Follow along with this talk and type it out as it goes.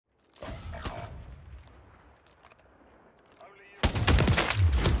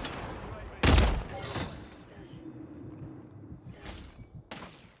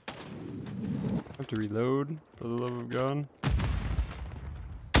to reload, for the love of God.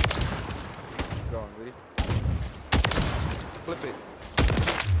 Go on, Weedy. Flip it.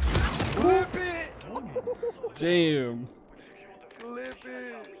 Flip it! Damn. Flip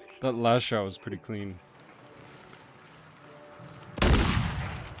it! That last shot was pretty clean.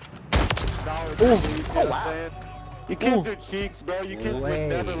 Oh wow. You kids are cheeks, bro. You kids would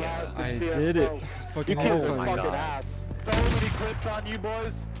never last in I CS, did bro. it. Fucking You kids are hardpoint. fucking ass. So many clips on you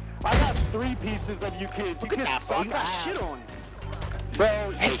boys. I got 3 pieces of you kids. You kids suck ass. Shit on. Bro,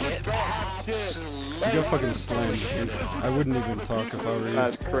 you kids don't have shit. You got fucking slammed, dude. I wouldn't even talk if I were you.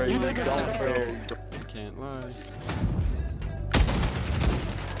 That's crazy. Don't care. You can't lie.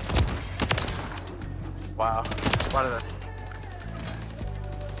 Wow. What are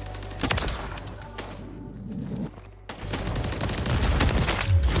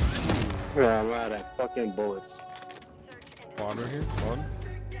Yeah, I'm out of fucking bullets. Water here, water.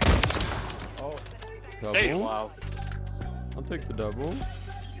 Oh. Double. Hey, wow. I'll take the double.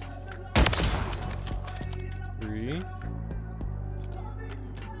 3.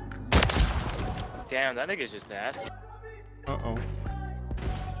 Damn, that nigga's just nasty. Uh-oh.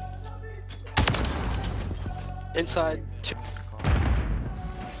 Inside.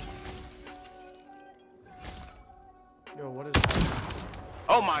 Yo, what is that?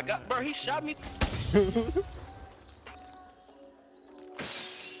 Oh my god, bro, he shot me.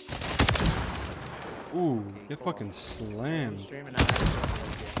 Ooh, get fucking slammed. Streaming out.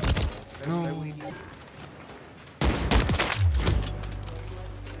 No. This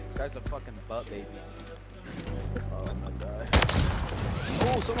guy's a fucking butt baby. Oh my god.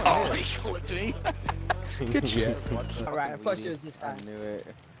 Oh, someone Oh, hit. he flipped me. Good shit. Alright, push yours this time. I knew it.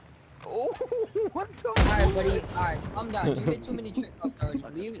 Oh, what the Alright, buddy. Alright, I'm done. You hit too many trick shots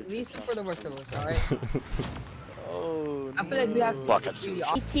already. Leave some for the rest of us, alright? Oh, I feel like we have to Fuck it.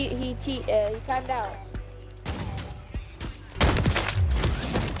 He timed out.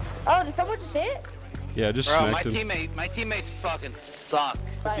 Oh, did someone just hit? Yeah, just Bro, my smacked him. teammates fucking suck.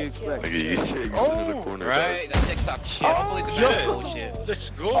 What do you expect? Oh, right, that TikTok shit. Hopefully the bad bullshit. Let's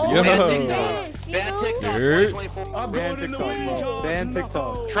go. Yo. Ban TikTok. Ban TikTok. Dirt. 2024. I'm going in the Weedy, bro. Ban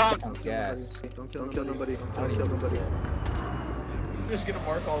TikTok. Trump. Gas. Don't kill nobody. Don't kill nobody. I'm just gonna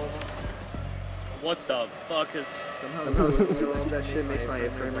mark all of them. What the fuck is... Somehow looking at all that shit makes my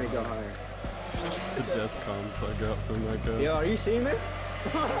frame rate go higher. The death cons I got from that guy. Yo, are you seeing this?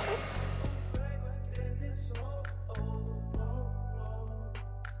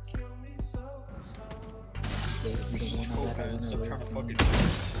 Stop trying to fucking.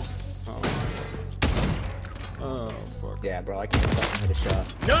 Oh, fuck. Yeah, bro, I can't fucking hit a shot.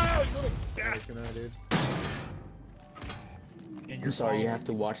 No, you little bastard. I'm sorry, you have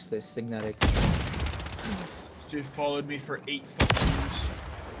to watch this Signetic. This dude followed me for 8 fucking years.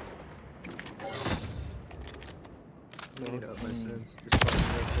 Made it up my sens. Just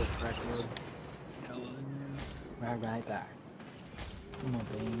fucking make crash mode. Right back. Come on,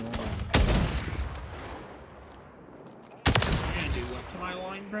 baby. You gonna do what to my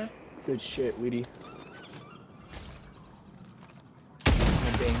line, bro? Good shit, Weedy. I'm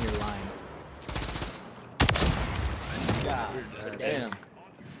gonna bang your line. God damn.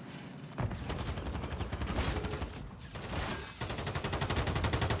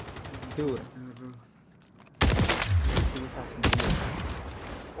 Do it.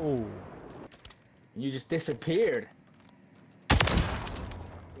 Oh. You just disappeared.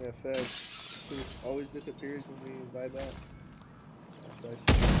 Yeah, Fed. Always disappears when we vibe out.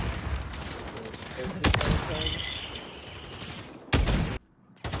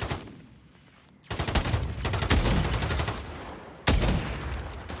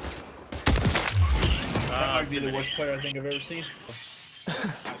 That might be the worst player I think I've ever seen.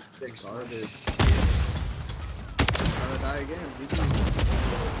 Garbage. Gotta die again. GG.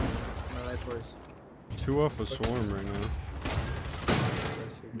 My life force. 2 off a swarm right now.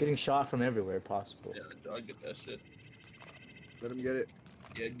 I'm getting shot from everywhere possible. Yeah, I'll get that shit. Let him get it.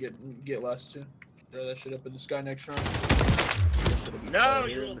 Yeah, get last two. Throw that shit up in the sky next round. No,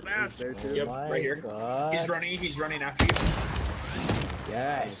 you Here, little he's bastard. there too. Yep, My right here. God. He's running after you.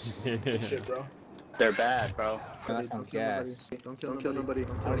 Yes. Shit, bro. They're bad, bro. That sounds gas. Don't kill nobody.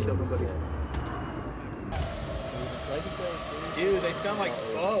 Don't kill nobody. Dude, they sound like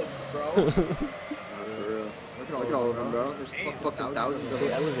bugs, bro. For real. Look at all of them, bro. There's fucking thousands of They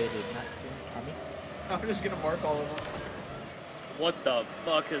them. elevated, not seeing coming. I'm just gonna mark all of them. What the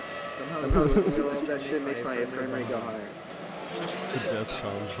fuck is... Somehow looking at all that shit makes my frame rate go higher. The death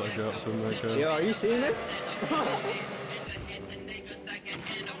cons I got from that guy. Yo, are you seeing this?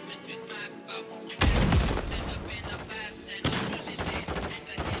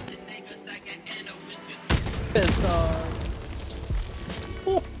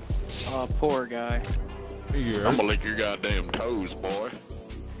 Oh, poor guy. Yeah. I'm gonna lick your goddamn toes, boy.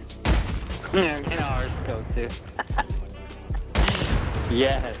 Yeah, in ours go too.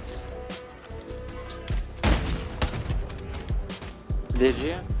 Yes. Did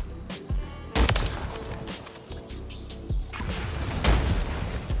you?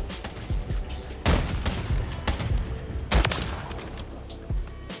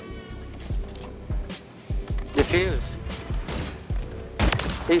 Defuse.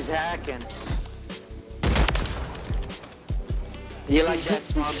 He's hacking. You like that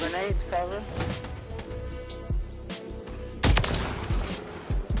small grenade cover?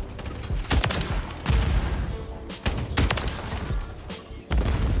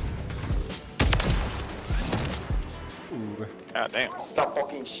 Ooh. God damn. Stop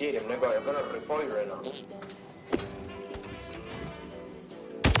fucking shit, I'm gonna report you right now.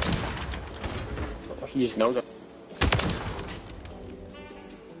 He just knows it.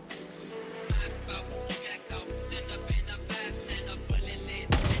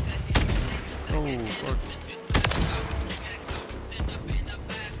 Oh, fuck.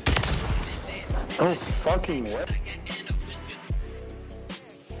 Oh, fucking what?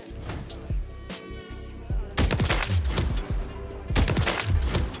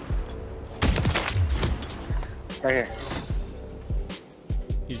 Right here.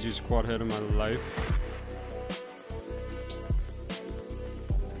 Easiest quad head of my life.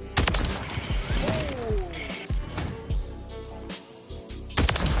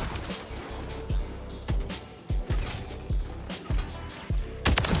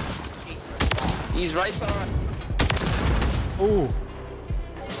 He's right side. Oh.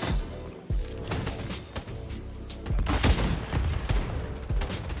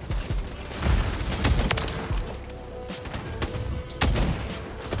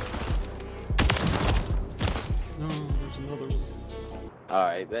 No, there's another one.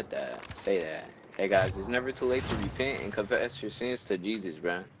 Alright, bet that. Say that. Hey guys, it's never too late to repent and confess your sins to Jesus,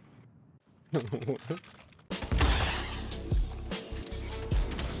 bro.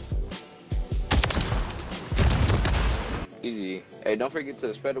 Easy. Hey, don't forget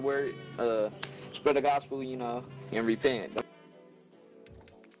to spread the word, spread the gospel, you know, and repent.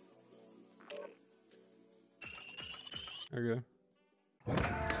 Okay.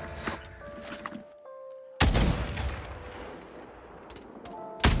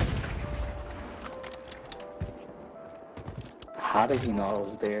 How did he know I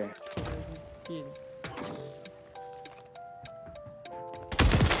was there?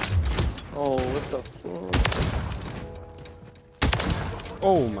 Oh, what the fuck?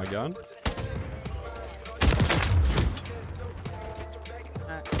 Oh my god.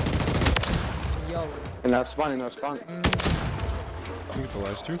 Yo. And that's funny, no spawn. Let me get the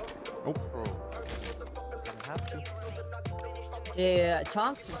last two. Oh. Yeah,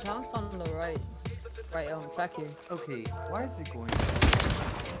 Chonks on the right. Right, track here. Okay, why is it going?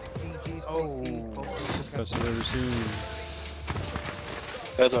 GG's Best I've ever seen.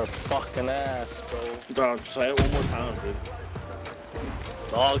 That's our fucking ass, bro. Dog, say it one more time, dude.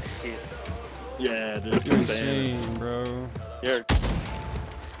 Dog shit. Yeah, dude. You're insane, bro. You're.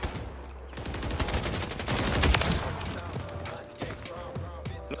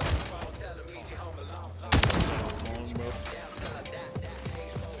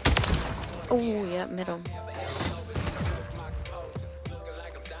 Oh, yeah, middle.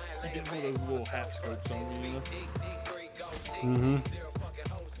 I get one of those little half scopes on me, you know? Mm-hmm.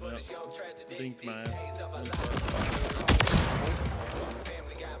 Yep. Think my ass. I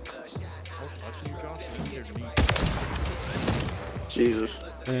was watching you, Josh, and it scared me. Jesus.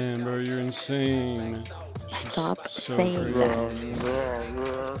 Damn, bro, you're insane. She's Stop so saying crazy.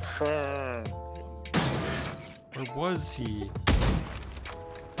 that. Where was he?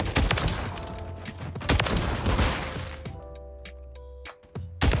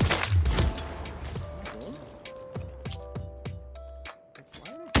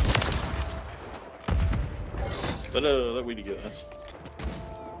 Let Weedy get this.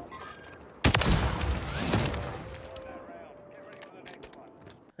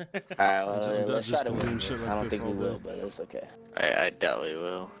 Alright, well, let's try to doing win. shit like I don't this think we all will, day. but it's okay. I doubt we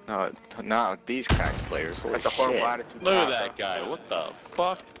will. No, these cracked players. Holy That's a horrible shit. attitude. Look at that guy. What the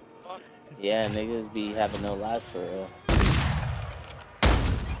fuck? Yeah, niggas be having no lives for real.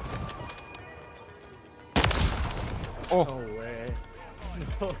 Oh. No way.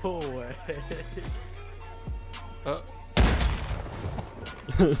 No way.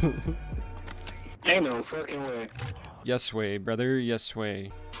 Ain't no fucking way. Yes way, brother. Yes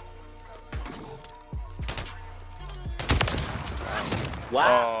way.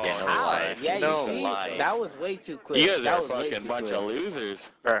 Wow. Yeah, no How? life. Yeah, No you see? life. That was way too quick. You guys that are a was way fucking too bunch quick. of losers.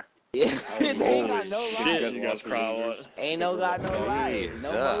 Yeah, they ain't got no shit, life. you guys cry. Ain't no got no life.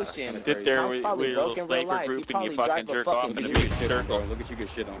 No motion. Sit there Tom's with probably your little broke in real sniper life. group He and you probably fucking drive a jerk off fucking in a Jeep. big circle. Look at you get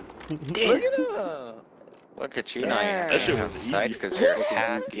shit on. Look at him. Look at you Yeah. now. That You're shit having sights because you're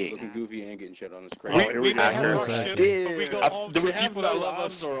hacking. Looking goofy and getting shit on. It's Oh, crazy. here we go. Dude. Do we have people that love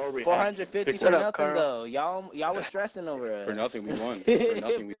us or are we? 450 Pick for it up, nothing Carl. though. Y'all was stressing over us. For nothing we won. For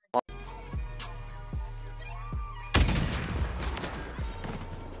nothing we won.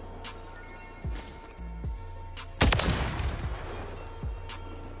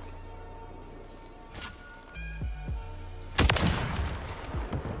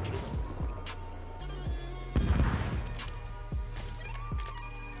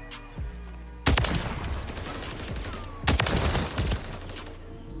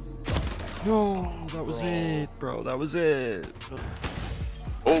 No, that was it, bro. That was it.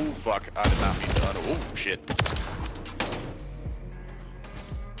 Oh, fuck. I did not mean that. Oh, shit.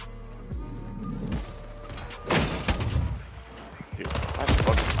 Dude, why the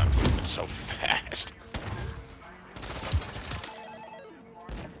fuck am I moving so fast?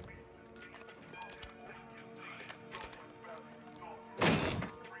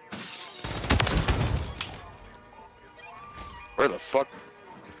 Where the fuck?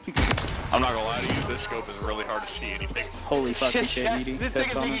 I'm not gonna lie to you, this scope is really hard to see anything. Holy fucking shit, Weedy. This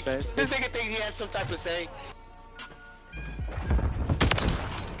Pissed on nigga his face. thinks he has some type of say.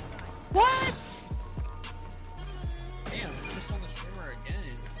 What? Damn, it's just on the streamer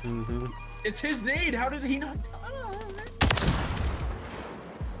again. It's his nade. How did he not?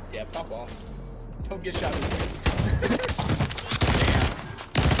 Yeah, fuck off. Don't get shot. Damn.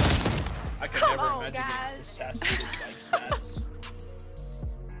 I could never imagine getting assassinated like that.